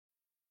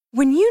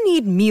When you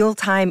need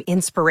mealtime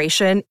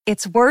inspiration,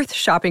 it's worth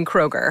shopping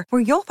Kroger,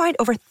 where you'll find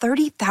over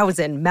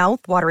 30,000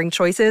 mouth-watering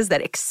choices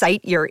that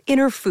excite your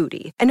inner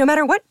foodie. And no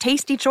matter what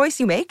tasty choice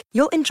you make,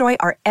 you'll enjoy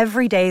our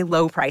everyday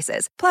low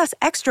prices, plus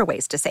extra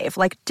ways to save,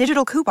 like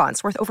digital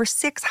coupons worth over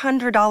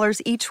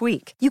 $600 each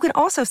week. You can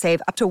also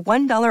save up to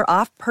 $1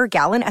 off per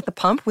gallon at the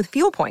pump with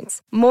fuel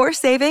points. More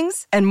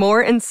savings and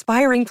more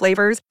inspiring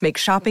flavors make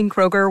shopping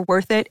Kroger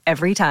worth it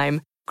every time.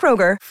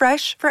 Kroger,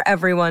 fresh for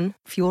everyone.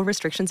 Fuel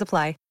restrictions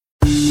apply.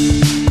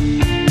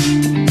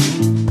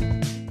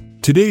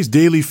 Today's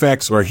daily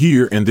facts are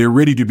here and they're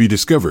ready to be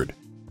discovered.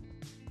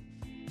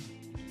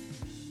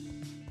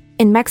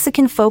 In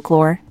Mexican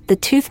folklore, the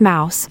tooth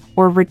mouse,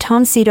 or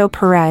Ratoncito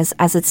Pérez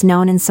as it's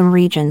known in some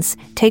regions,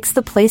 takes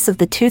the place of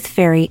the tooth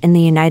fairy in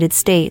the United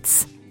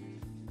States.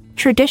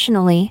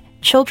 Traditionally,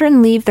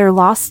 children leave their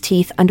lost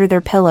teeth under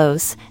their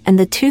pillows, and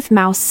the tooth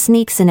mouse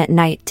sneaks in at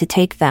night to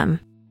take them.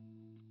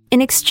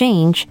 In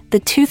exchange,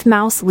 the tooth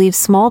mouse leaves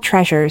small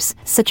treasures,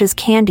 such as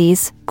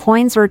candies,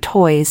 coins or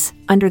toys,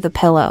 under the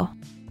pillow.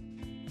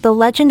 The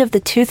legend of the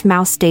tooth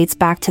mouse dates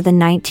back to the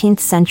 19th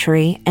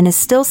century and is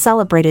still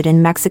celebrated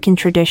in Mexican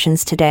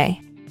traditions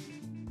today.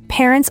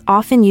 Parents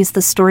often use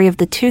the story of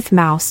the tooth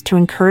mouse to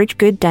encourage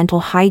good dental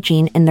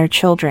hygiene in their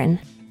children.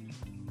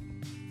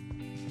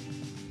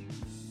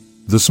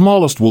 The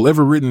smallest will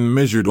ever written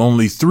measured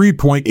only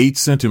 3.8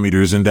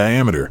 centimeters in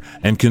diameter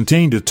and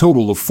contained a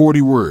total of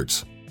 40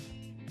 words.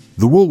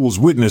 The will was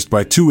witnessed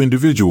by 2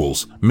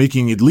 individuals,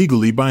 making it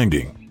legally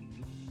binding.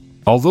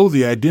 Although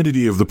the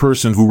identity of the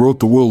person who wrote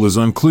the will is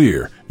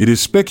unclear, it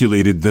is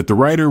speculated that the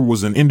writer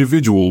was an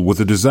individual with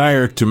a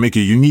desire to make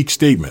a unique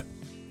statement.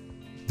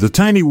 The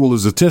tiny will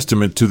is a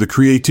testament to the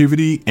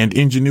creativity and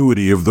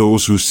ingenuity of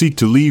those who seek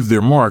to leave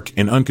their mark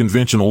in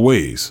unconventional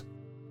ways.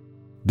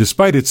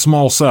 Despite its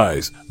small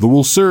size, the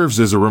will serves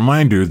as a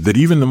reminder that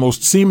even the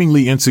most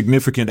seemingly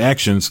insignificant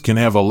actions can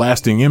have a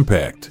lasting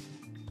impact.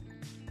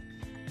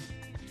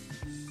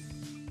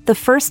 The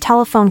first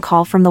telephone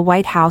call from the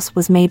White House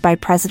was made by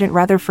President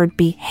Rutherford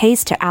B.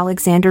 Hayes to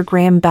Alexander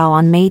Graham Bell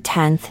on May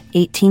 10,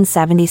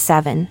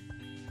 1877.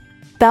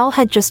 Bell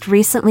had just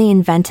recently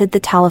invented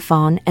the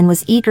telephone and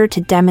was eager to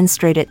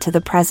demonstrate it to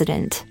the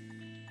president.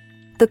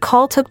 The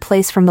call took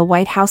place from the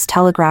White House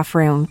telegraph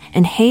room,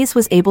 and Hayes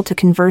was able to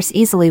converse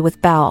easily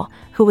with Bell,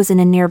 who was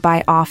in a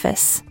nearby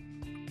office.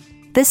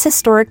 This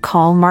historic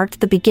call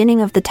marked the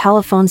beginning of the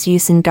telephone's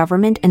use in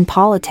government and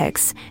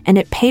politics, and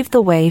it paved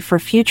the way for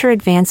future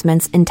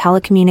advancements in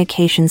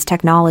telecommunications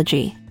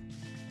technology.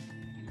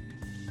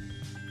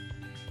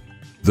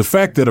 The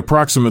fact that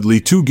approximately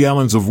 2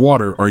 gallons of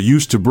water are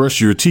used to brush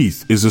your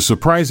teeth is a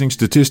surprising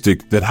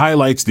statistic that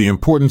highlights the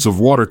importance of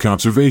water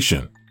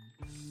conservation.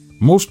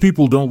 Most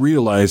people don't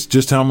realize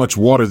just how much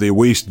water they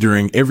waste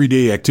during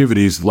everyday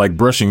activities like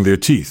brushing their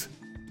teeth.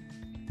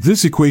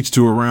 This equates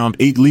to around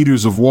 8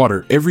 liters of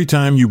water every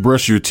time you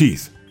brush your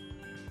teeth.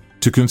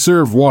 To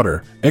conserve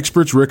water,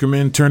 experts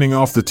recommend turning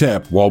off the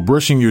tap while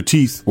brushing your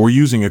teeth or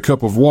using a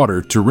cup of water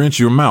to rinse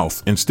your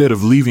mouth instead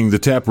of leaving the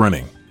tap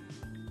running.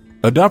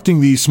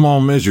 Adopting these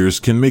small measures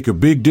can make a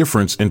big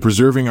difference in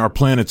preserving our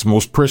planet's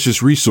most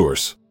precious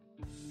resource.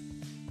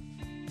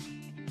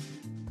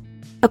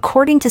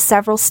 According to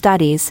several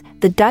studies,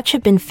 the Dutch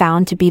have been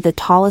found to be the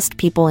tallest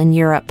people in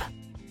Europe.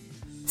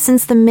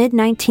 Since the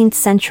mid-19th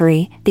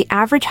century, the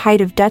average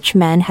height of Dutch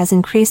men has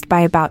increased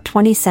by about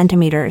 20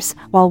 centimeters,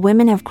 while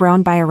women have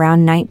grown by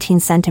around 19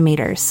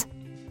 centimeters.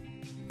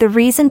 The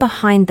reason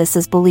behind this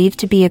is believed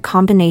to be a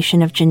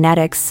combination of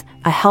genetics,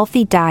 a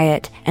healthy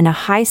diet, and a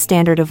high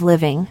standard of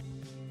living.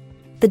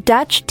 The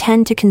Dutch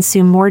tend to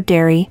consume more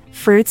dairy,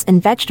 fruits,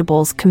 and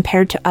vegetables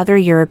compared to other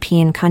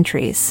European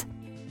countries.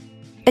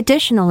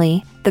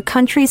 Additionally, the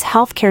country's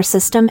healthcare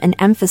system and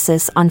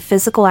emphasis on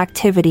physical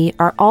activity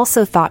are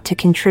also thought to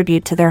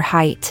contribute to their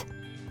height.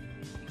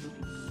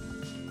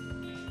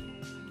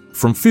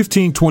 From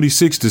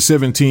 1526 to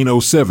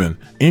 1707,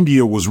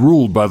 India was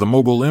ruled by the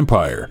Mughal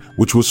Empire,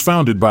 which was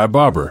founded by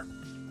Babur.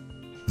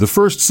 The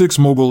first 6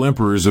 Mughal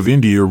emperors of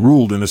India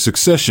ruled in a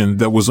succession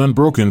that was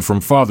unbroken from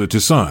father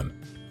to son.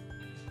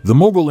 The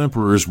Mughal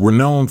emperors were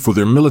known for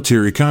their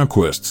military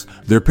conquests,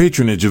 their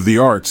patronage of the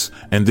arts,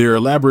 and their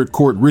elaborate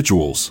court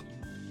rituals.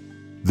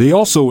 They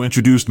also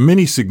introduced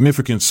many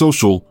significant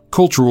social,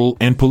 cultural,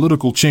 and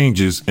political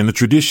changes in the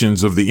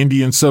traditions of the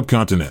Indian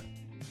subcontinent.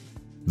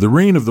 The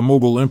reign of the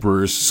Mughal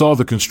emperors saw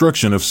the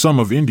construction of some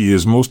of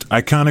India's most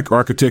iconic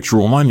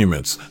architectural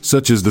monuments,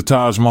 such as the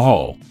Taj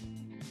Mahal.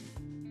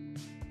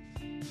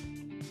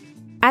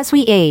 As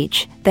we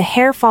age, the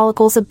hair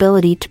follicle's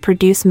ability to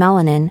produce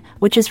melanin,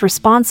 which is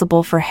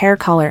responsible for hair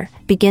color,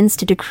 begins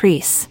to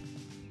decrease.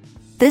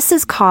 This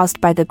is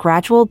caused by the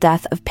gradual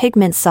death of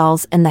pigment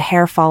cells in the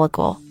hair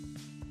follicle.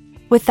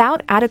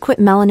 Without adequate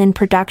melanin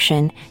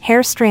production,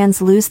 hair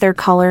strands lose their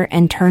color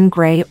and turn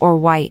gray or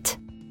white.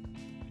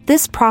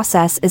 This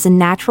process is a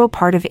natural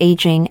part of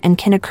aging and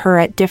can occur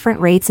at different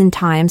rates and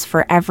times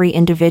for every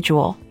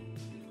individual.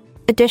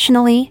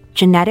 Additionally,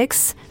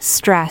 genetics,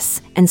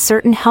 stress, and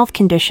certain health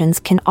conditions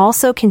can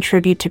also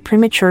contribute to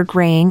premature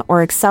graying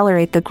or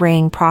accelerate the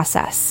graying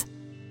process.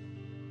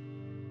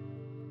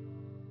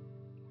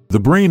 The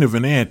brain of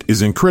an ant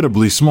is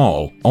incredibly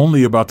small,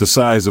 only about the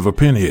size of a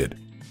pinhead.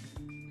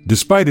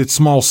 Despite its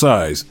small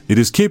size, it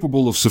is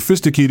capable of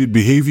sophisticated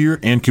behavior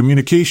and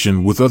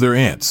communication with other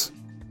ants.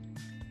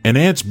 An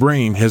ant's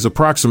brain has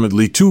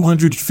approximately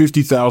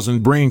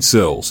 250,000 brain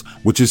cells,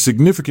 which is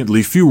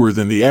significantly fewer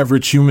than the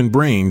average human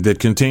brain that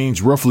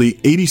contains roughly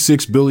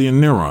 86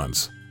 billion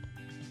neurons.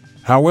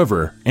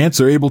 However, ants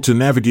are able to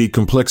navigate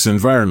complex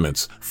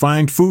environments,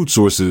 find food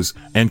sources,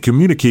 and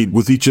communicate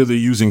with each other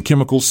using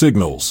chemical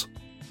signals.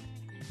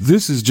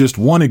 This is just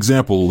one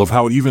example of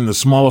how even the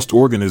smallest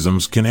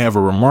organisms can have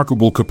a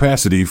remarkable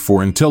capacity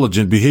for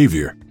intelligent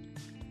behavior.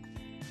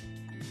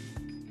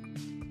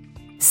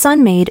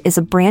 Sun-Maid is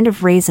a brand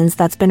of raisins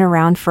that's been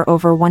around for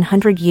over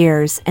 100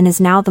 years and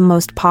is now the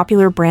most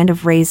popular brand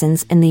of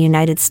raisins in the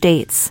United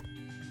States.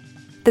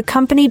 The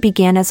company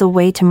began as a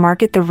way to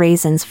market the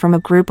raisins from a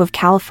group of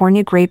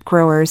California grape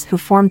growers who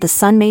formed the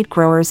Sun-Maid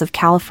Growers of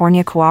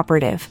California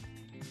Cooperative.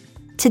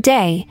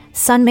 Today,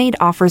 Sun-Maid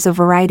offers a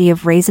variety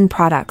of raisin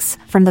products,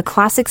 from the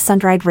classic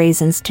sun-dried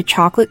raisins to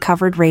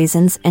chocolate-covered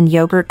raisins and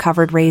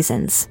yogurt-covered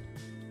raisins.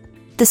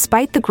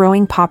 Despite the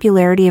growing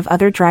popularity of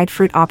other dried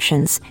fruit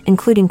options,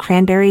 including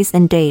cranberries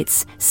and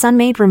dates,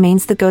 Sun-Maid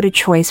remains the go-to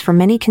choice for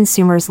many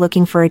consumers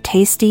looking for a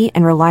tasty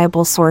and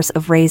reliable source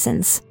of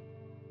raisins.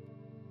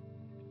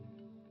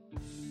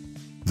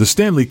 The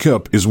Stanley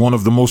Cup is one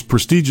of the most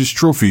prestigious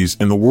trophies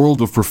in the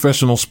world of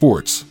professional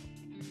sports.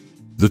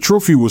 The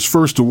trophy was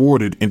first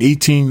awarded in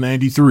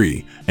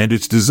 1893, and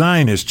its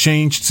design has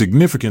changed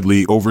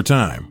significantly over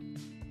time.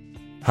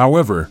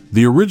 However,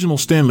 the original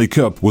Stanley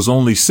Cup was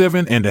only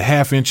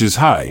 7.5 inches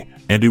high,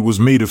 and it was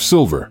made of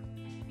silver.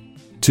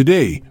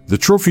 Today, the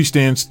trophy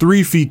stands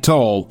 3 feet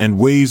tall and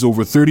weighs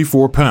over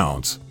 34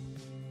 pounds.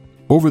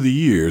 Over the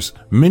years,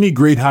 many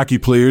great hockey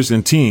players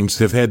and teams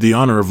have had the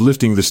honor of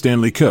lifting the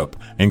Stanley Cup,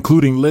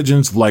 including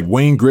legends like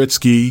Wayne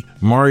Gretzky,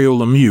 Mario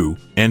Lemieux,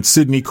 and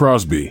Sidney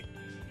Crosby.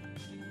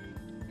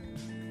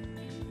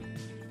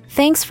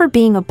 Thanks for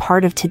being a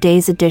part of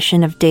today's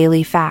edition of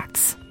Daily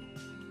Facts.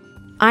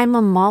 I'm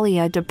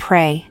Amalia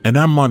Dupre. And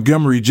I'm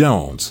Montgomery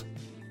Jones.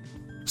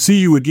 See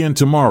you again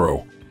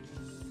tomorrow.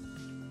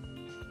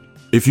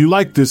 If you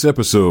liked this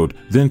episode,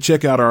 then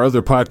check out our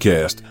other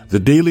podcast, the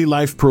Daily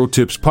Life Pro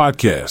Tips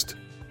Podcast.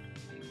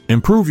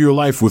 Improve your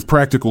life with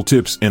practical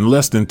tips in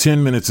less than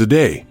 10 minutes a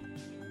day.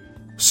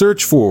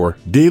 Search for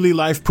Daily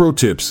Life Pro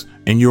Tips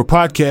in your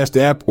podcast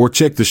app or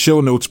check the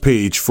show notes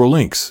page for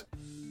links.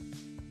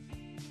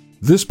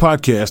 This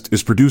podcast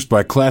is produced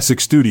by Classic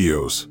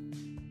Studios.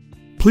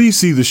 Please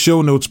see the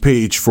show notes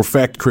page for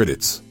fact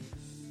credits.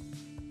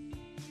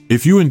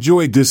 If you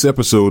enjoyed this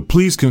episode,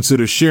 please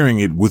consider sharing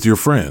it with your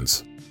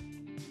friends.